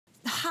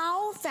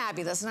how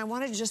fabulous, and I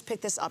wanted to just pick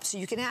this up so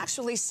you can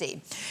actually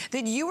see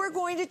that you are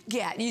going to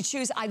get, you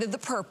choose either the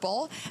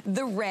purple,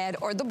 the red,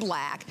 or the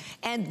black,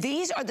 and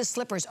these are the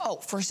slippers. Oh,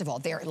 first of all,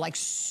 they're like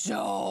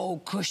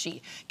so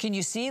cushy. Can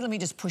you see? Let me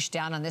just push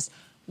down on this.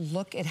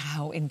 Look at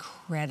how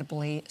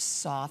incredibly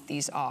soft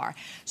these are.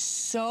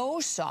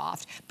 So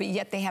soft, but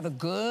yet they have a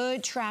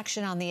good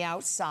traction on the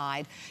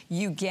outside.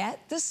 You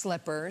get the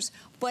slippers,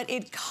 but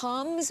it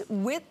comes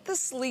with the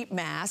sleep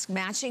mask,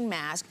 matching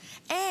mask,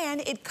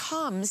 and it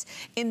comes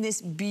in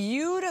this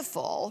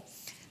beautiful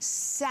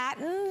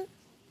satin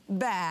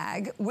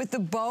bag with the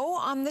bow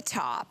on the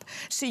top,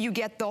 so you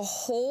get the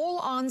whole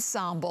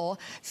ensemble.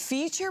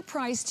 Feature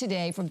price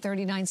today from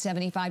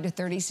 $39.75 to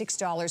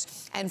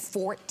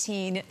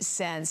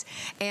 $36.14.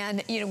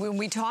 And you know, when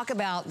we talk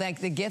about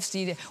like the gifts,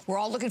 we're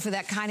all looking for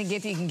that kind of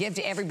gift you can give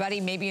to everybody.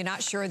 Maybe you're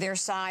not sure of their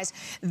size.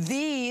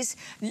 These,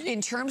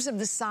 in terms of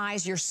the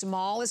size, your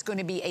small is going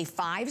to be a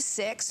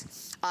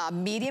 5'6",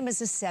 medium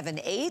is a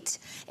 7'8",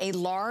 a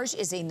large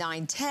is a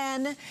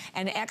 9'10",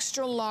 and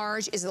extra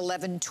large is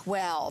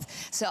 11'12".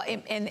 So,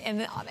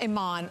 and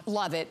Iman,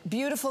 love it.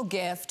 Beautiful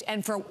gift.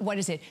 And for, what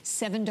is it,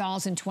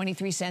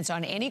 $7.23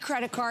 on any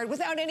credit card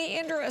without any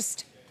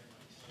interest.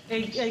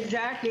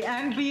 Exactly,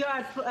 and we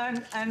are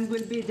and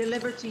will be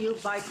delivered to you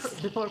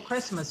before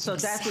Christmas. So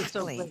that is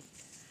so great.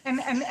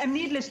 And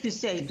needless to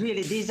say,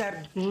 really, these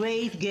are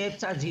great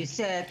gifts, as you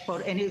said,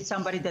 for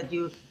somebody that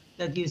you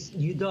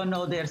don't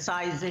know their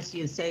sizes.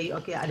 You say,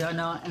 okay, I don't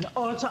know, and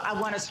also I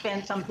want to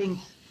spend something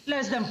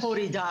less than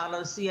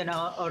 $40, you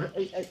know, or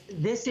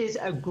this is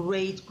a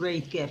great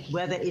gift,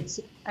 whether it's,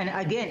 and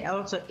again,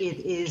 also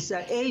it is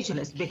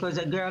ageless, because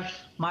a girl,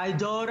 my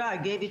daughter, I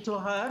gave it to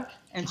her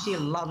and she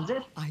loves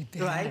it, I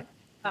bet. Right?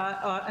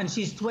 And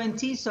she's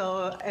 20,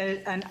 so,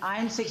 and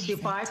I'm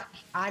 65,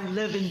 I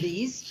live in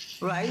these,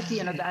 right?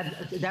 You know,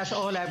 that's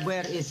all I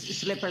wear is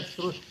slippers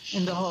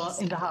in the house.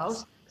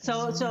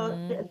 So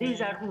these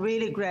are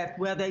really great,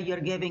 whether you're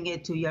giving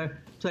it to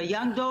a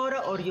young daughter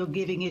or you're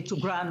giving it to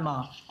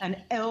grandma, and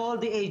all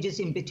the ages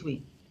in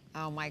between.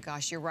 Oh my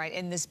gosh, you're right.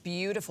 And this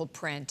beautiful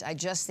print, I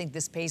just think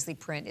this paisley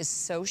print is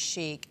so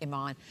chic,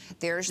 Iman.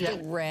 There's the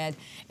red,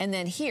 and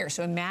then here.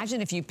 So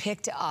imagine if you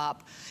picked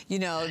up, you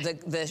know,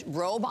 the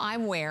robe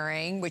I'm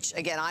wearing, which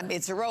again,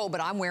 it's a robe,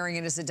 but I'm wearing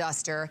it as a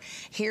duster.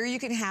 Here you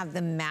can have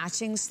the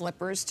matching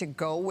slippers to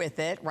go with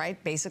it,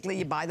 right? Basically,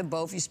 you buy them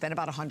both, you spend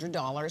about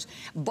 $100,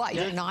 but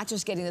you're not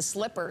just getting the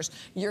slippers,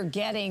 you're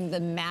getting the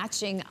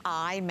matching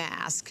eye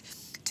mask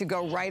to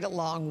go right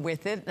along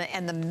with it.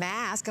 And the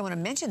mask, I want to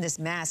mention this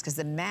mask, because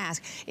the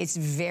mask, it's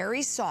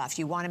very soft.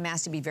 You want a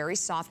mask to be very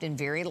soft and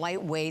very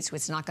lightweight, so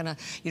it's not going to,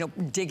 you know,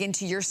 dig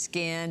into your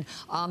skin.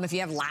 If you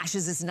have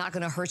lashes, it's not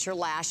going to hurt your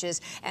lashes.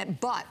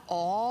 But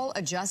all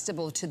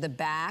adjustable to the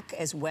back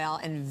as well,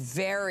 and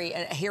very,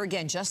 here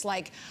again, just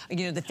like,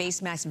 you know, the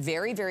face mask,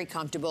 very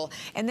comfortable.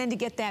 And then to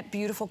get that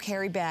beautiful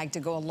carry bag to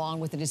go along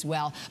with it as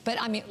well.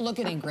 But I mean, look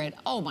at Ingrid.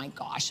 Oh my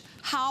gosh,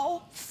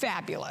 how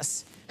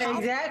fabulous.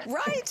 Exactly.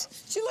 Right?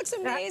 She looks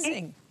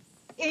amazing.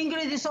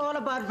 Ingrid is all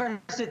about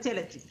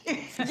versatility.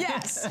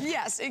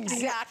 Yes,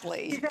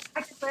 exactly.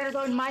 I can wear it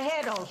on my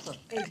head also.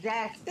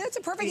 Exactly. That's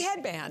a perfect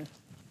headband.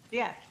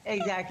 Yeah,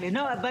 exactly.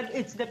 No, but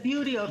it's the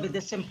beauty of it,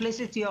 the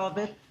simplicity of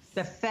it,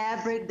 the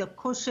fabric, the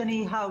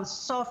cushiony, how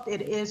soft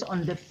it is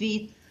on the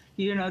feet.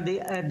 You know,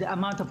 the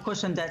amount of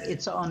cushion that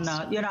it's on.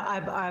 You know,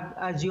 I've,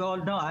 as you all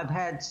know, I've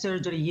had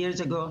surgery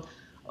years ago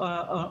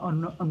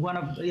on one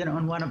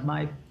of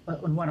my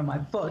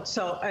foot.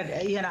 So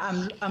you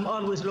know, I'm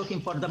always looking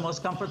for the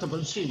most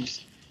comfortable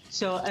shoes.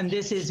 So, and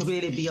this is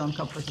really beyond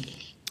comfortable.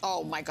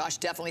 Oh my gosh,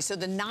 definitely. So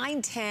the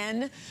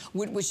 910,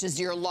 which is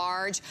your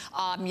large,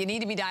 you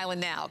need to be dialing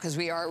now, because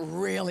we are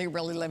really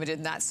limited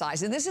in that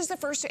size. And this is the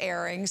first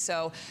airing,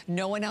 so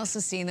no one else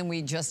has seen them.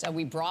 We just,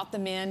 we brought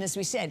them in, as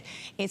we said.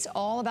 It's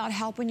all about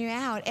helping you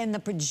out. And the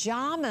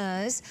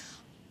pajamas,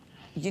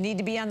 you need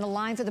to be on the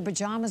line for the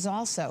pajamas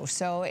also.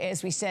 So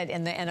as we said,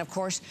 and of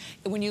course,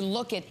 when you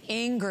look at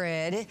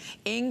Ingrid,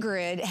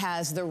 Ingrid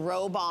has the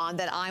robe on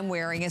that I'm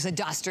wearing as a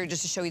duster,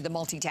 just to show you the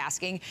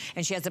multitasking.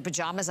 And she has the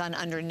pajamas on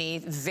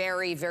underneath.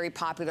 Very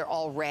popular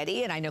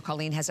already. And I know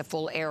Colleen has a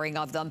full airing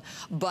of them.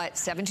 But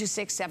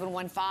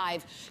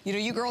 726-715, you know,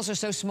 you girls are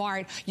so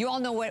smart. You all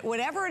know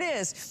whatever it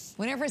is,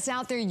 whenever it's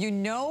out there, you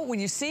know,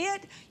 when you see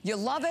it, you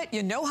love it,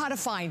 you know how to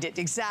find it.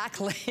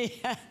 Exactly.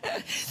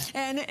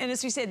 and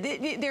as we said,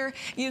 they're,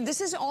 you know, this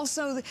is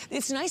also,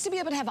 it's nice to be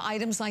able to have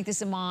items like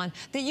this, Iman,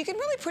 that you can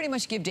really pretty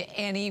much give to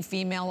any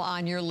female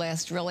on your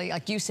list, really,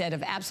 like you said,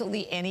 of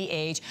absolutely any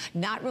age,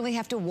 not really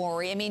have to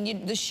worry. I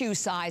mean, the shoe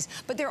size,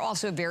 but they're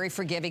also very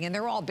forgiving, and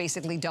they're all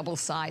basically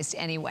double-sized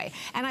anyway.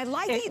 And I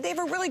like they have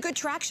a really good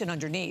traction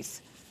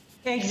underneath.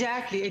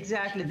 Exactly.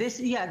 This,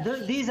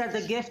 these are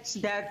the gifts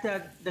that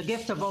the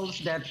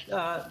giftables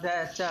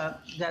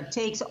that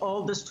takes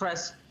all the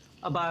stress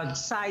about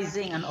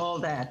sizing and all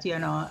that. You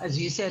know, as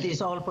you said,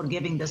 it's all for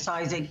giving the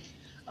sizing,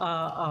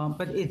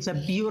 but it's a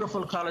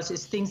beautiful colors.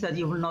 It's things that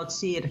you will not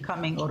see it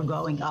coming or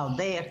going out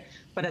there.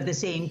 But at the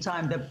same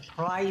time, the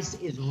price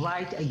is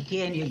right.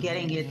 Again, you're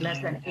getting it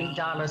less than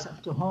 $8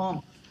 up to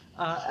home.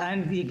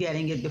 and you're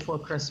getting it before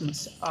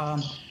Christmas.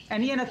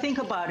 And you know, think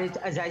about it.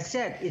 As I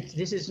said,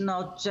 this is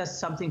not just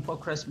something for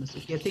Christmas.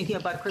 If you're thinking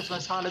about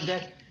Christmas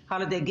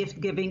holiday gift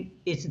giving,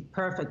 it's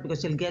perfect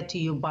because it'll get to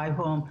you by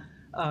home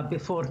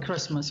before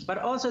Christmas. But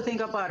also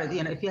think about it.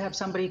 You know, if you have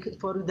somebody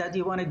that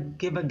you want to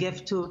give a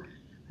gift to,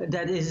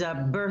 that is a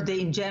birthday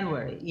in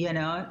January, you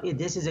know,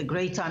 this is a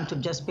great time to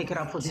just pick it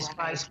up for this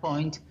price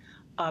point.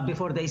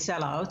 Before they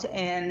sell out,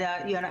 and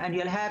you know, and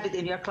you'll have it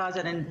in your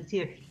closet and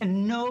here,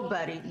 and no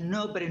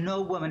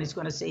woman is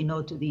going to say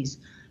no to these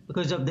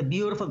because of the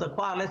beautiful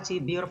quality,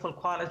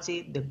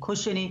 the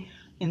cushioning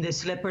in the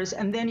slippers,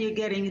 and then you're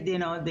getting, you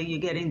know, you're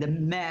getting the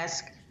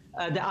mask,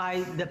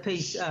 the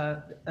face,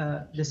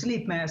 the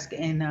sleep mask,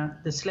 and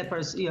the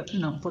slippers, you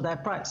know, for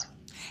that price.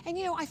 And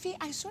you know,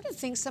 I sort of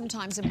think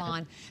sometimes,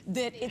 Iman,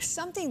 that it's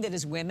something that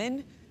as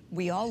women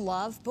we all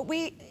love, but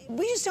we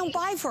just don't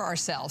buy for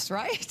ourselves,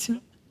 right?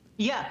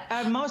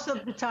 Yeah, most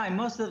of the time,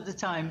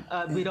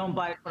 we don't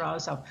buy it for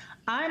ourselves.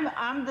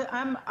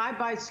 I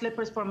buy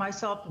slippers for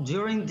myself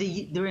during the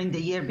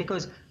year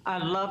because I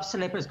love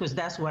slippers because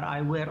that's what I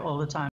wear all the time.